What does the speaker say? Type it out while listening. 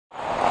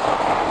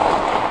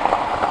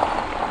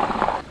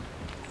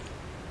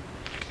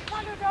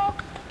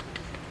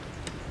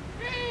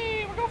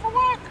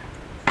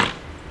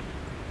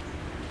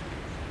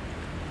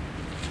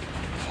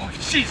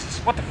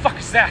What the fuck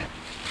is that?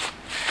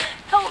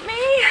 Help me!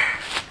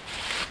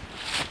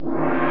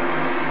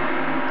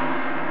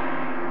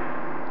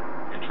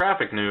 In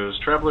traffic news,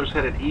 travelers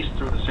headed east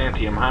through the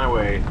Santiam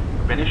Highway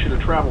have been issued a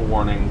travel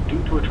warning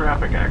due to a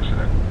traffic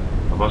accident.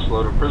 A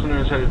busload of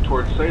prisoners headed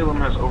towards Salem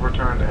has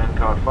overturned and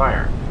caught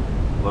fire.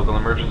 Local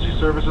emergency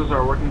services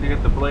are working to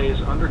get the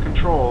blaze under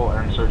control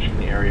and searching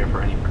the area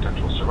for any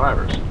potential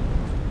survivors.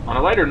 On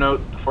a lighter note,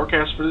 the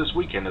forecast for this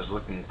weekend is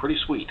looking pretty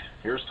sweet.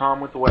 Here's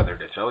Tom with the weather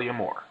to tell you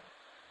more.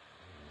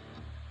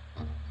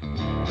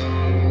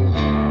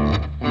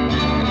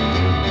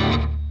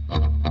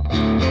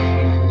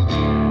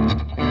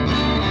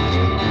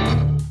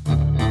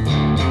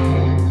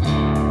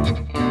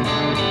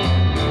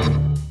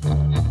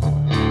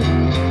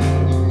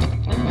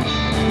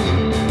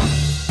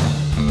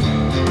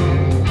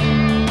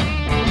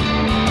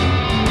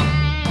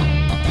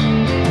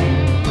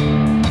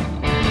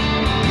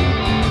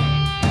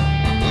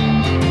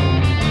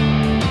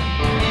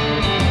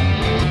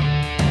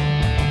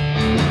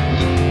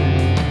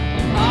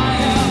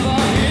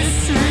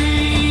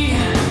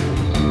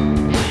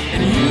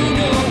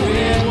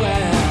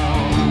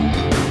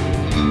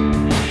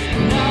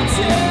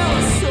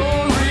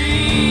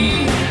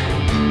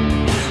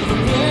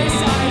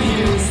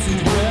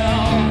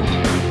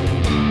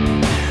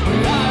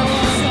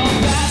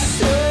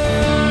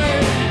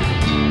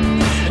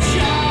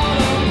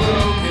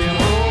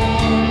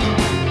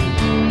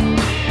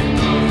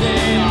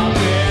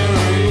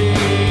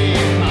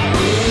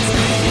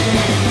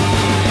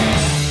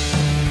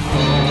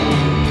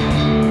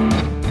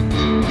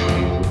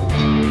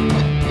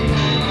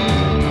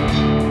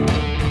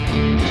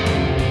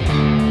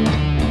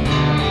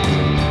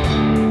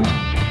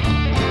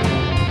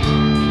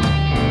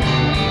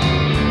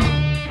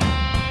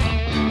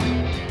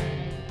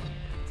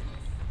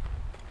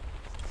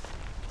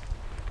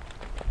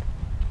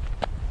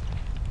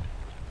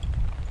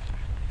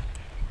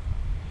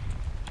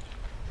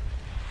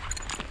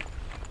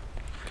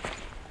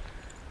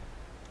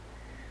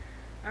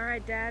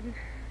 Alright, Dad.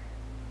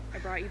 I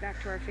brought you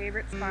back to our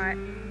favorite spot.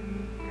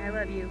 I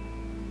love you.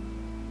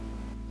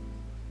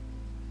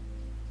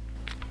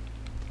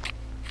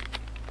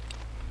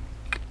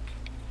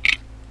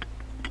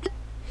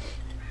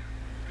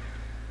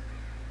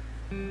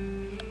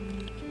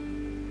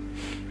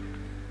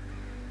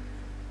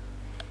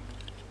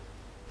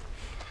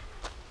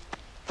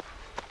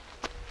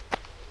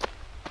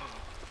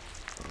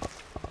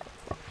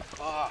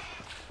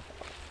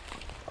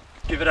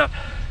 Give it up.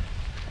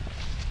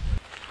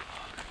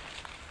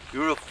 You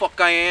know who the fuck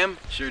I am?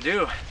 Sure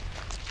do.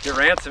 Your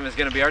ransom is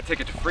gonna be our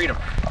ticket to freedom.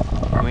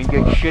 You ain't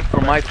get shit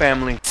from my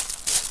family.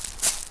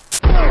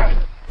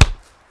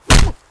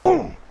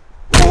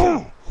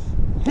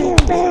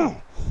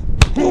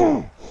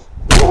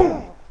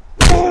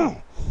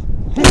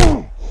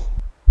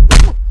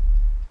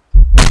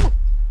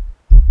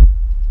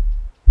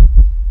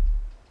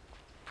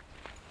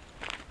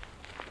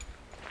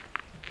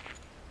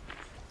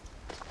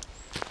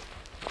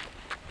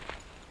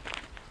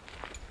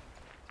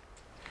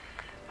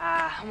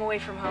 I'm away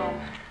from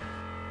home.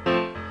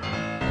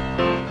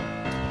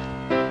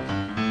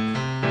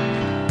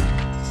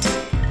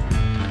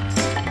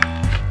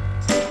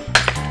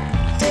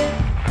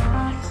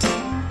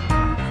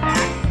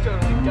 That's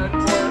totally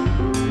done for.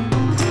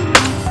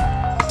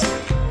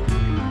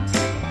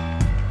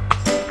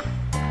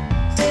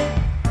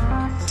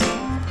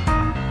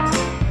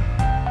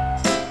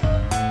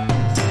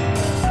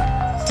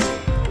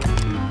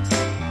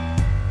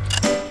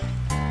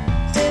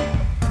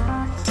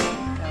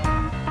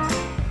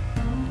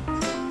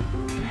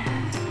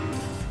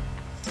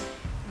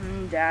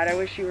 Dad, I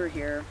wish you were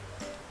here.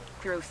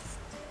 You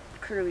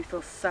clearly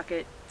still suck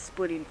at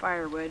splitting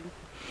firewood.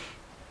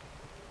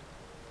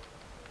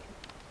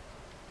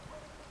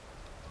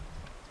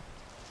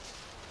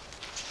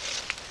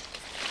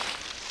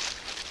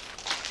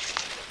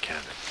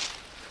 Kevin,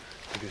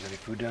 think there's any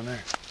food down there?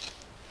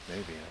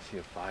 Maybe. I see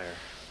a fire.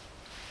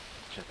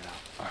 Check it out.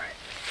 All right.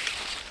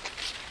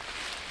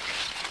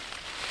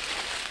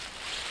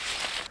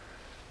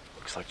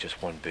 Looks like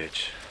just one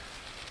bitch.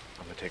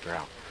 I'm gonna take her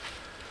out.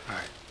 All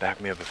right.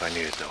 Back me up if I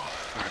need it, though. All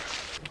right.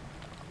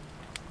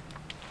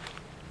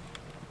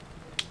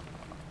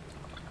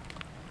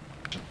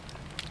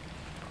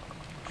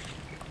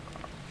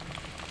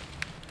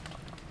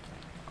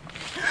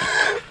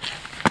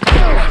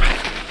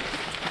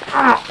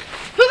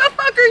 Who the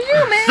fuck are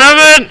you, man?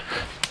 7!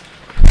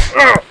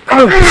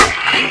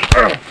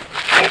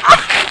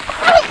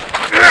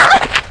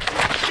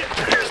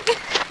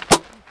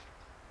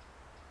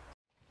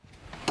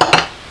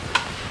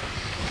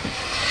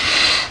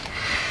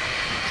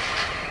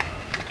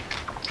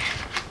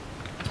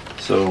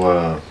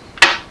 So,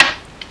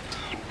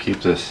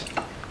 keep this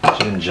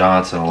Jim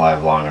Johnson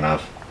alive long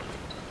enough,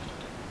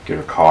 get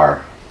her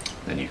car,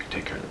 then you can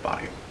take care of the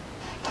body.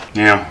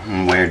 Yeah,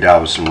 and weigh her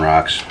down with some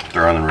rocks,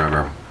 throw her in the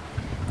river.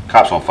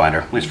 Cops won't find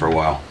her, at least for a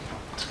while.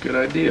 It's a good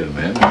idea,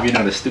 man. Maybe you're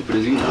not as stupid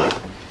as you look.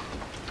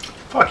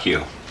 Fuck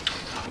you.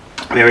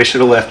 Maybe I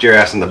should have left your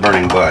ass in the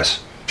burning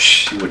bus.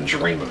 Psh, you wouldn't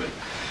dream of it.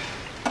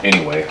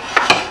 Anyway,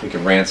 we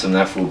can ransom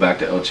that fool back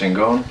to El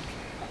Chingon.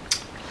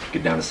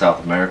 Get down to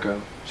South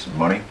America, some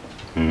money.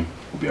 We'll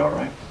be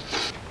alright.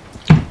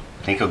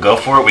 Think he'll go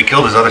for it? We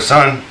killed his other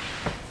son.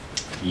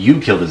 You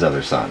killed his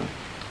other son.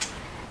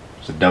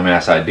 It's a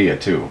dumbass idea,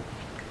 too.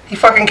 He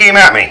fucking came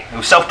at me. It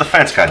was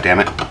self-defense,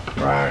 goddammit.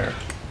 Right.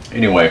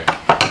 Anyway,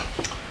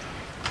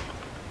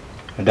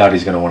 I doubt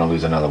he's gonna want to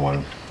lose another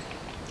one.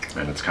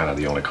 And it's kind of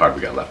the only card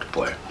we got left to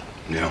play.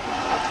 Yeah.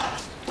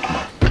 Come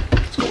on,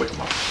 let's go wake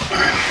him up.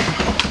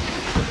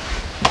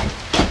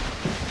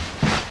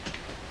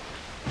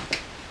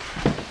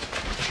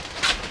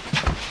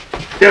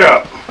 Get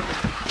up.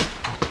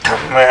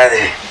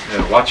 Madre.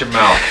 Yeah, watch your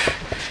mouth.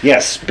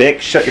 Yes,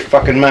 Spick, shut your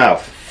fucking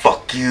mouth.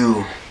 Fuck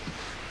you.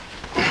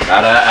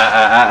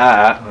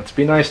 Let's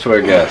be nice to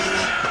our guests.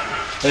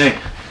 Hey.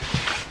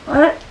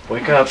 What?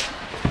 Wake up.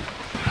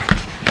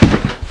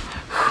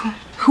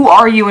 Who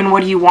are you and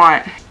what do you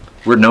want?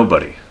 We're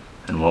nobody,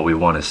 and what we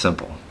want is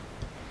simple.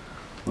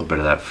 A little bit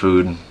of that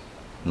food, and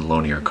the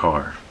loan of your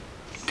car.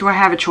 Do I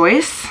have a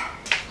choice?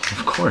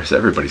 Of course,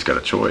 everybody's got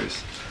a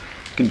choice.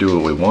 We can do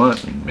what we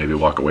want and maybe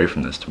walk away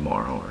from this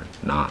tomorrow, or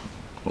not.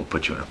 We'll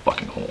put you in a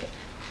fucking hole.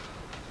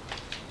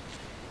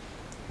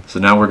 So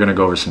now we're gonna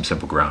go over some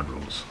simple ground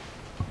rules.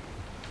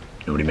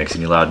 Nobody makes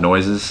any loud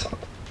noises,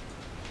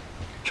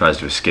 tries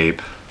to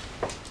escape,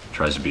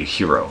 tries to be a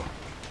hero.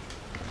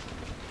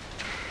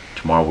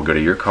 Tomorrow we'll go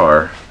to your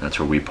car, that's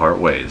where we part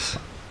ways.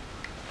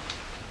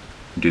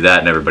 Do that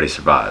and everybody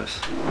survives.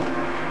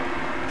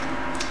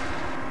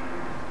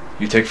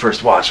 You take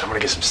first watch, I'm gonna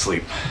get some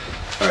sleep.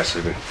 Alright,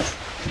 sleepy.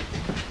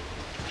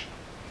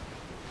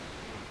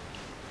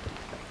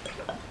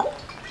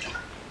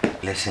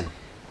 Listen.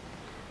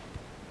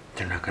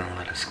 They're not gonna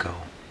let us go.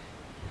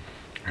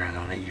 They're not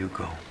gonna let you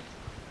go.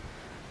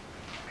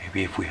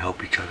 Maybe if we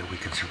help each other, we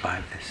can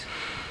survive this.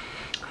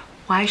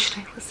 Why should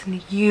I listen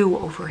to you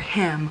over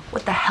him?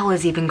 What the hell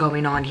is even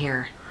going on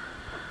here?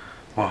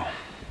 Well,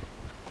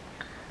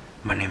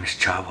 my name is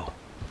Chavo,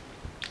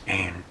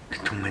 and the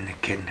two men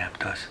that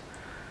kidnapped us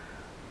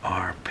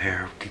are a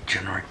pair of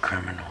degenerate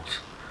criminals,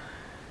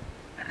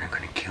 and they're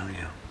gonna kill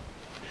you.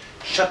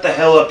 Shut the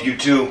hell up, you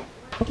two!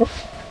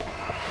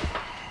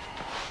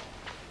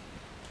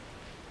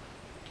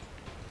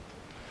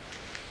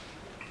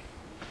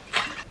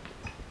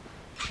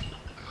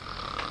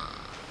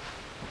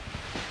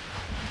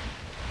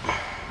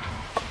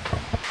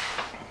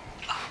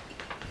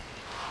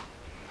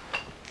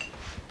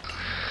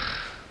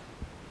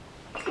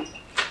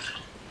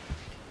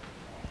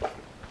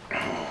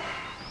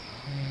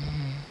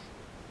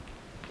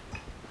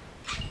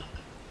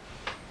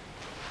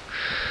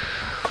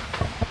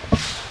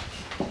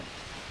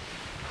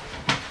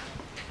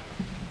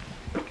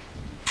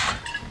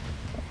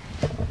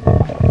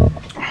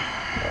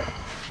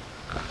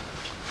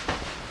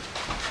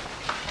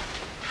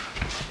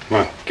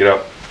 Come on, get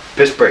up.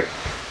 Piss break.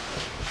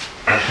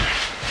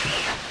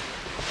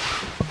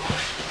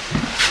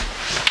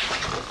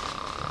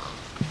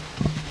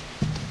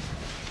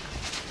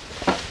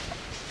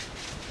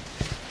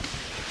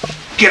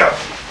 Get up.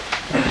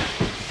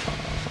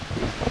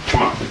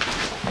 Come on.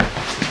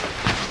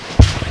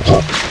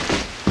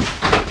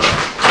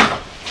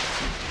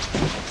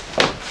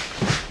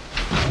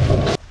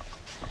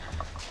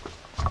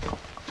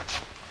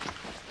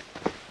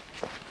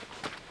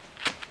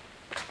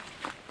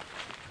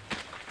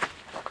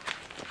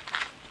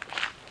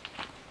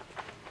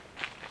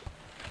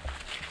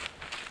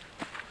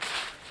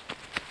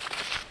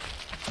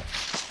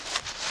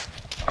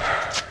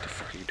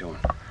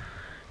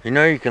 You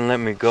know you can let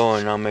me go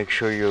and I'll make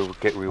sure you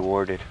get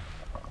rewarded.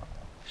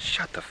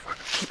 Shut the fuck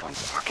up. Keep on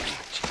walking.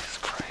 Jesus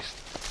Christ.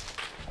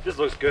 This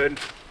looks good.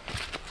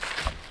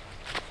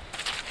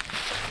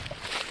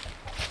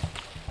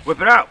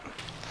 Whip it out.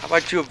 How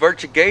about you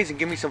avert your gaze and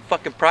give me some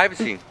fucking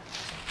privacy?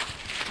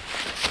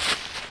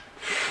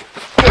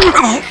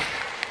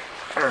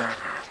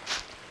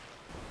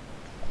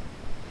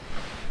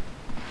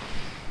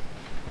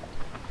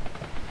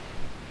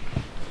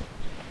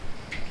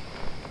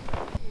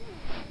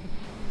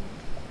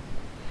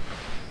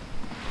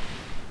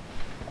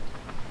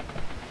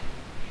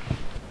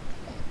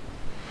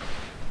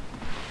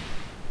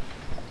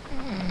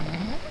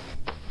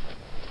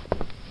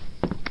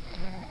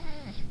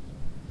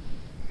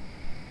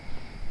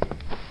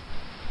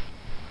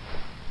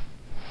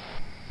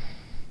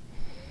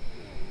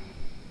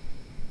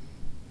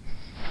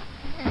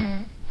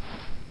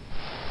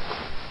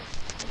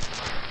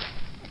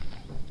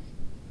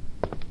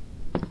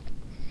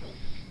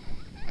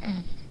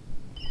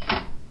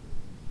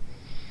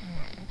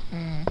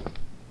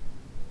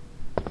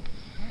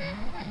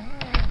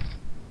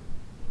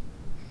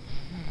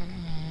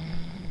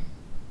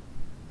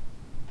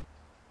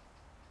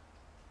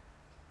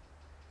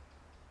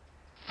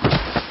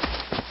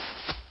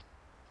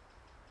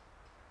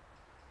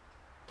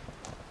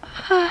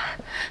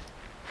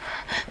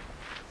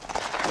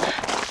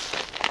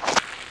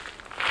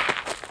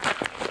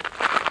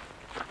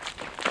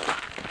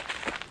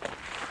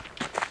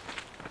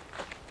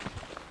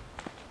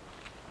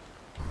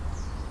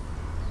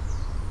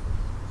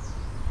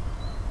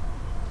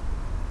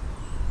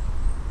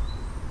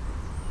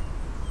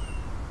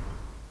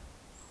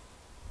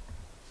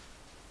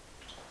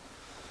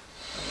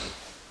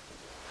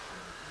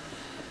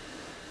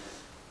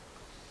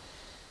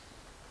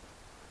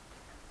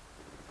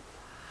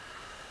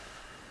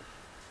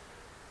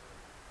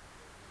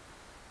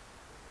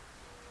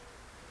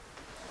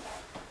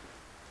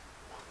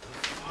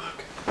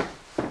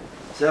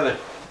 Seven.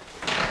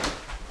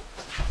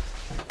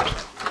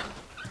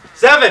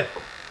 7!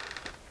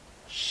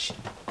 Shit.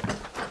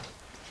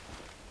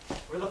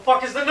 Where the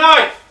fuck is the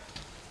knife?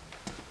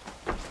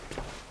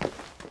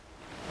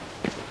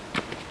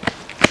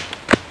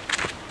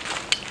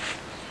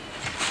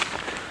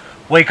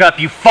 Wake up,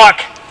 you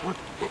fuck!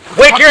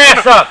 Wake your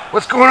ass up!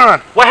 What's going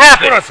on? What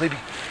happened? What's going on, Sleepy?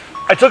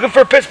 I took him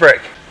for a piss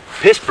break.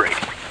 Piss break.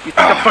 You think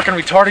I'm fucking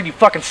retarded, you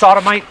fucking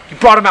sodomite? You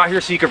brought him out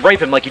here so you could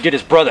rape him like you did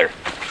his brother.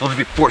 Told you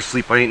before,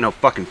 Sleep, I ain't no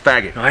fucking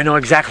faggot. I know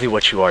exactly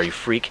what you are, you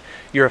freak.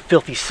 You're a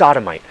filthy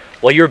sodomite.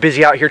 While you were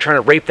busy out here trying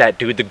to rape that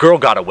dude, the girl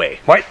got away.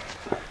 What?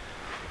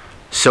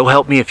 So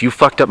help me, if you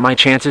fucked up my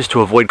chances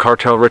to avoid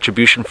cartel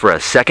retribution for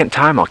a second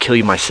time, I'll kill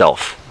you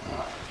myself.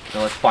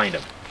 Now let's find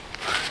him.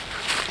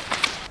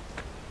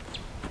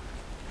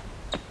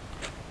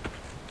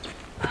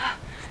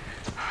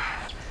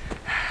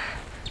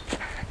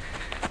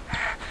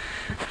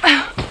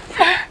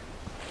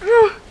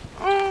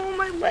 Oh,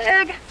 my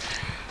leg.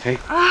 Hey.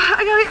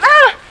 I gotta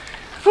get.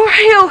 Who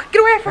are you?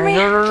 Get away from me.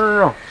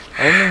 No.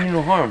 I didn't mean you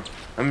no harm.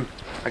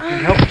 I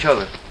can help each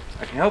other.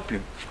 I can help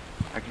you.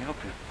 I can help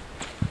you.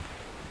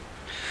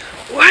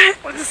 What?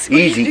 What are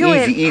you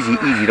doing?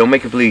 Easy. Don't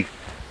make it bleed.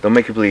 Don't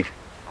make it bleed.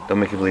 Don't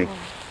make it bleed.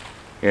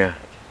 Yeah.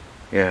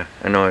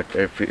 I know it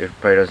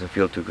probably doesn't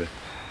feel too good.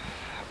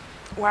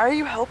 Why are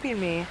you helping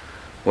me?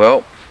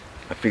 Well,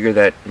 I figure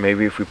that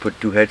maybe if we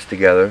put two heads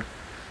together,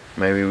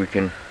 maybe we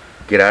can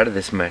get out of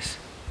this mess.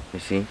 You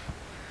see?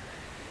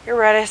 You're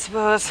right, I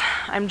suppose.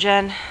 I'm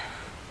Jen.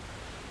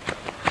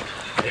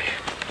 Hey,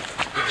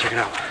 check it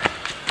out.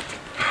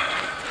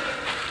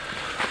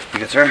 You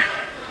good, sir?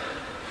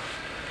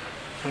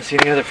 I don't see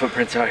any other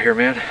footprints out here,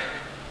 man.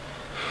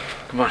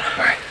 Come on.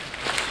 All right.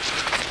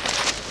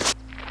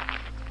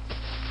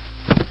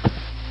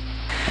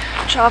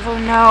 Chavo,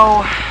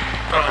 no.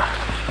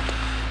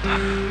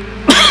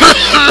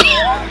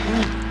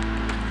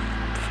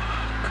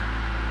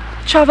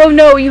 Chavo,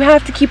 no, you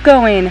have to keep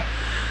going.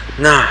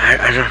 No,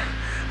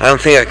 I don't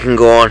think I can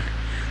go on.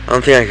 I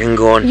don't think I can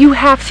go on. You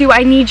have to.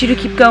 I need you to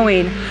keep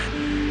going.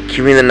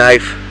 Give me the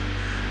knife.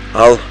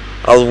 I'll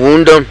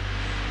wound him,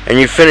 and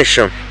you finish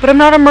him. But I'm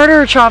not a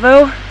murderer,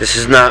 Chavo. This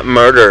is not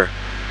murder.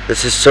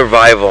 This is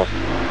survival. Look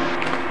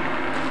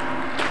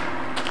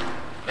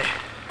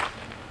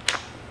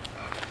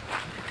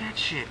at that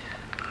shit.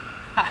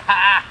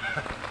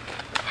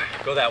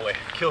 Go that way.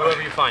 Kill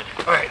whoever you find.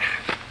 All right.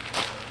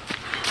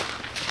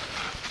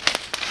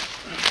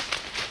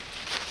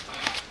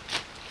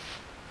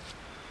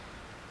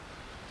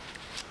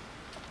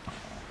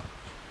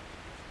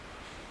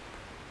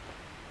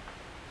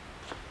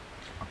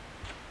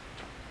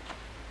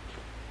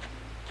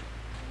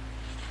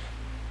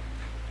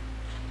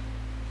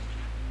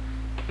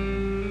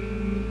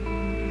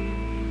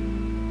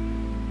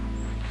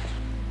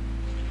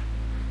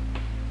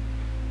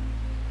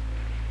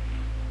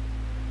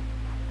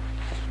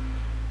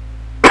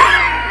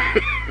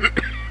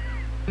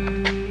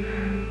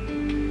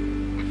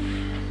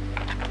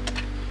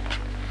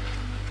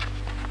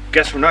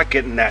 Guess we're not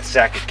getting that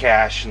sack of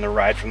cash and the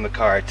ride from the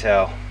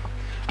cartel.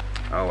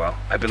 Oh well,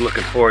 I've been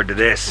looking forward to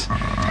this.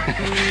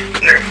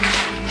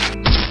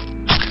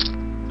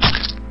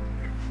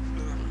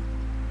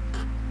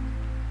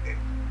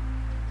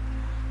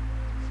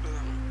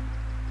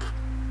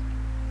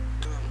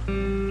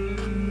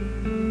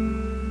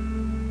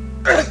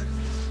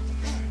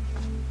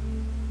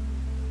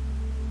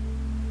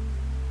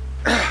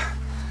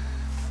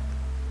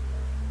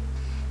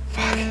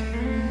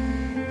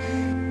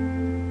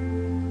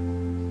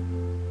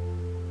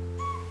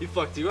 He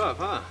fucked you up,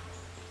 huh?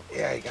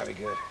 Yeah, you got me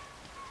good.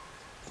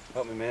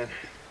 Help me, man.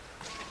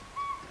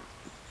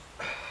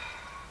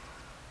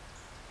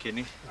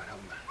 Kidney? Come on,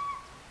 help me.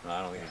 No,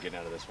 I don't think I'm getting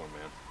out of this one,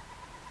 man.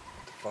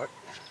 What the fuck?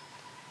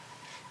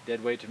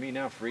 Dead weight to me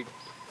now, freak.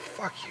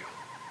 Fuck you.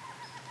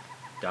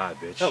 Die,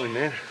 bitch. Help me,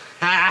 man.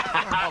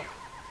 Fuck you.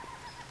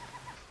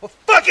 We'll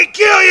fucking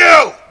kill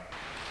you!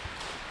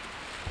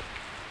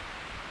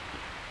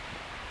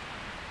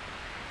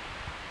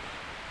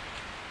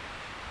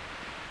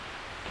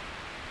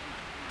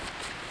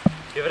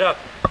 Give it up.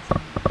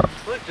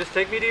 Look, just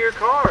take me to your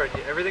car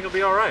and everything will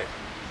be alright.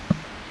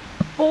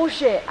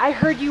 Bullshit. I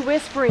heard you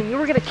whispering. You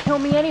were gonna kill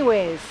me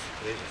anyways.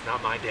 Today's just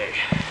not my day.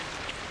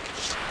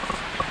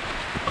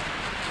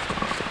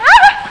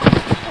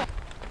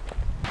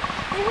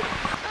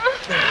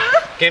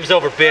 Game's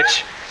over,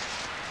 bitch.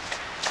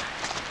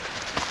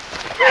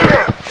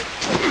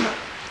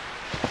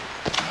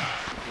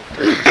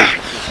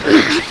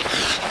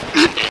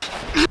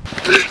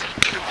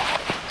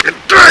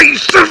 Die, you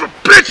son of a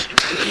bitch!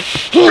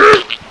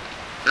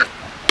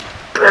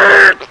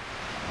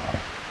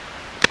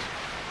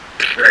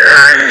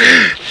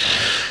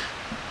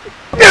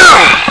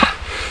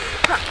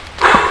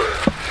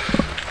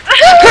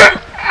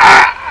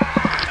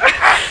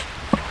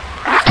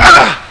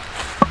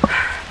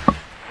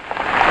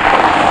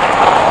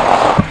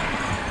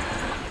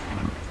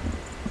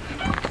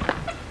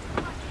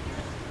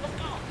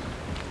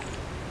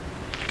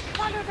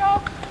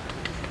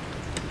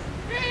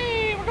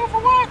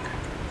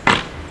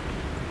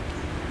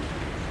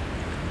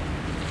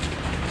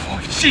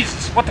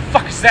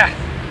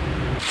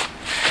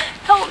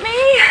 help me?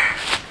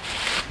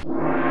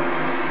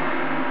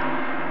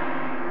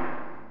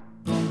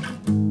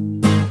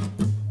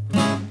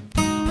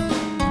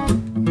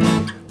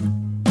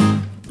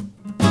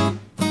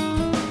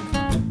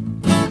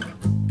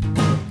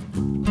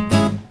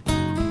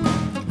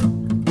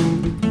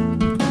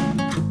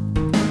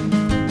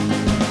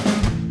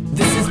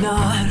 This is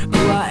not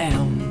who I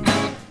am.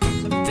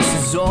 This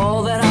is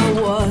all that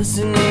I was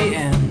in the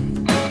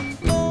end.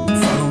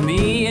 Follow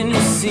me and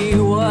you'll see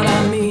what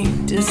I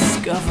mean.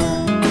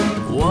 Discover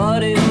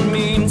what it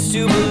means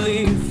to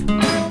believe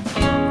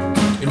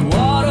in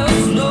water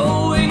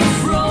flowing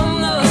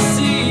from the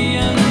sea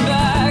and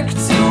back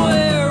to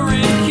where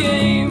it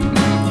came.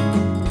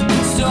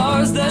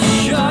 Stars that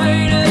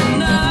shine at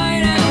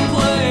night and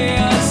play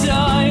a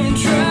time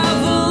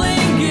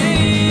traveling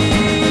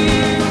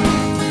game.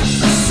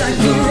 A sight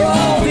for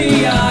all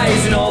the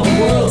eyes and all the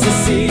world to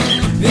see.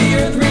 The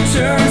earth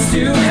returns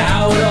to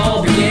how it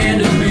all began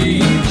to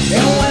be.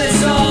 And when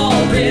it's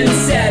all been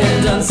said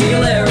and done,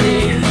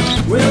 singularity,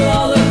 we'll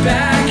all look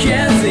back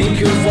and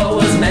think of what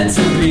was meant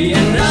to be.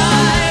 And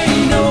I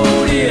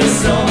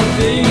noticed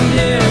something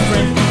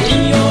different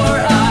in your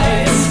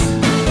eyes,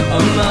 a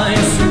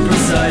mind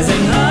supersized.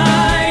 And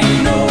I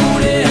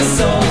noticed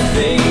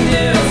something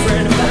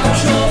different about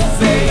your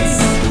face.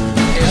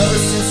 Ever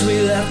since we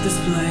left this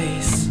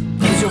place,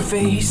 is your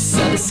face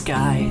a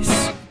disguise?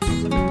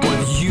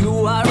 With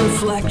you I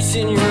reflect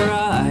in your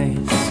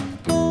eyes.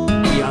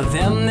 We are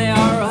them, they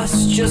are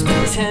us, just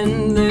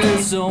pretend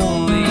there's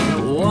only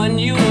one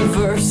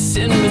universe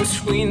in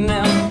between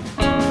them.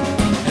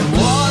 And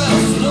water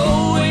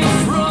flowing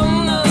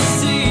from the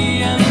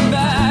sea and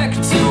back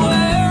to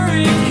where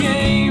it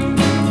came.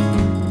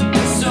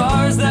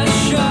 Stars that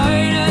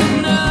shine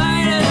at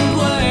night and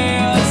play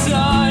a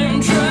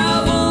time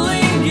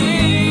traveling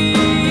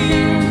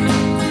game.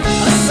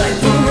 A sight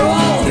for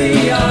all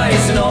the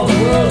eyes and all the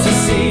world to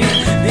see.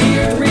 The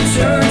earth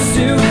returns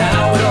to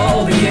how it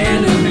all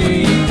began to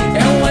be.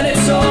 And when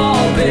it's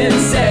all been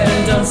said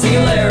and done,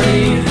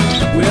 singularity,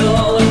 we'll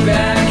all look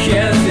back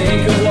and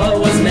think of what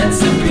was meant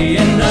to be.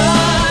 And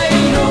I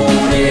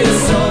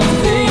noticed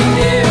something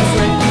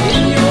different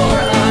in your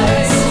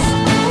eyes,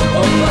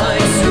 a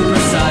mind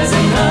supersized.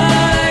 And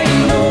I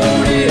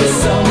noticed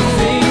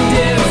something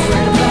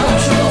different about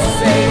your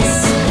face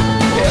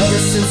ever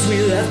since we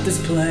left this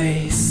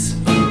place.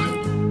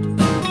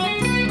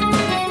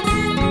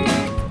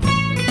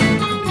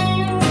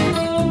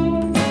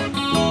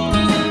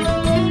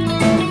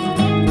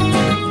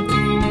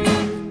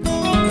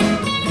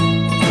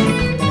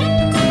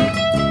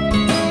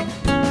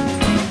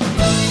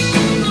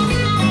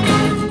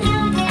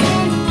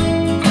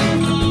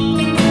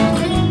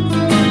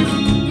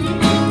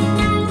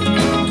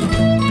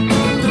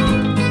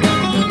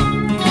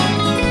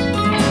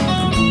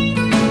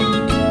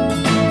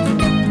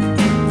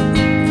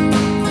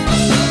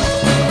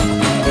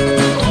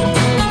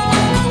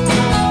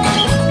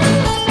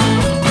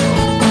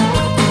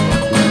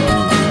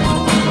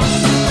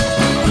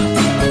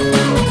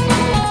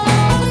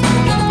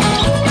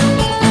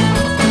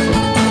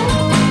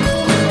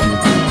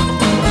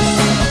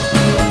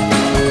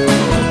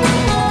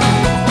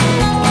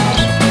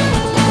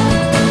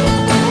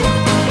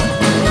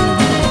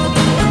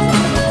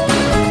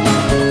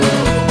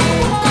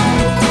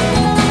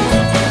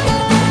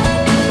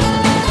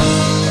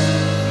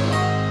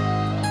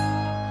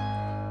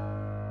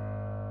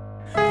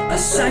 A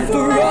sight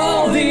for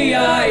all the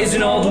eyes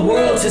and all the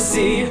world to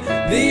see.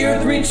 The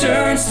earth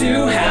returns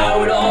to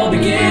how it all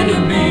began to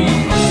be.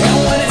 And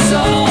when it's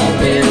all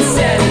been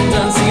said and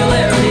done,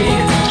 singularity,